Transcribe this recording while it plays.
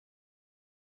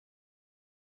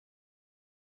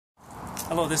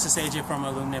Hello, this is AJ from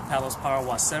Illuminate Palos Power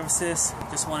Wash Services.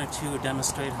 Just wanted to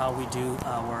demonstrate how we do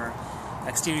our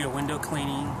exterior window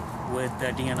cleaning with the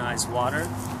deionized water.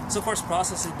 So first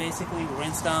process is basically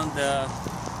rinse down the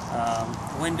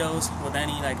windows with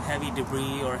any like heavy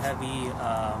debris or heavy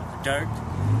dirt,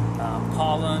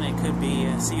 pollen, it could be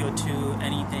CO2,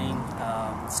 anything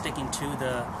sticking to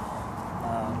the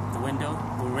window.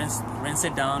 We rinse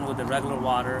it down with the regular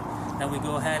water. Then we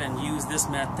go ahead and use this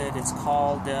method. It's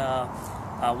called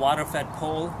water-fed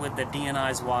pole with the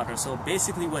deionized water. So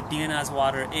basically what deionized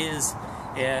water is,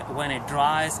 when it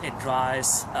dries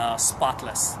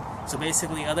spotless. So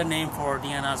basically other name for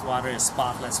deionized water is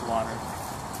spotless water.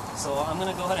 So I'm going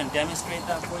to go ahead and demonstrate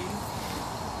that for you.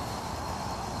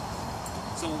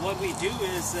 So what we do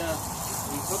is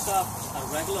we hook up a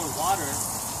regular water.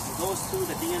 It goes through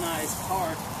the deionized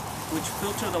part, which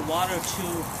filter the water to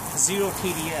 0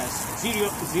 TDS.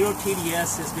 Zero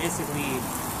TDS is basically,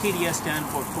 TDS stand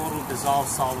for total dissolved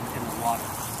solid in the water.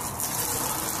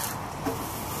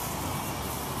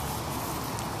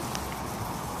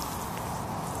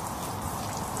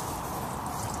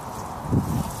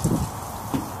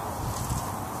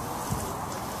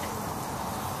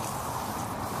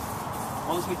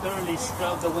 Once we thoroughly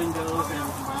scrub the windows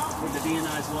and with the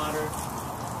deionized water,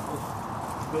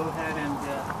 we'll go ahead and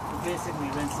we're basically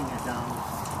rinsing it down.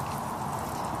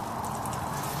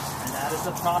 And that is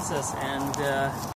the process. And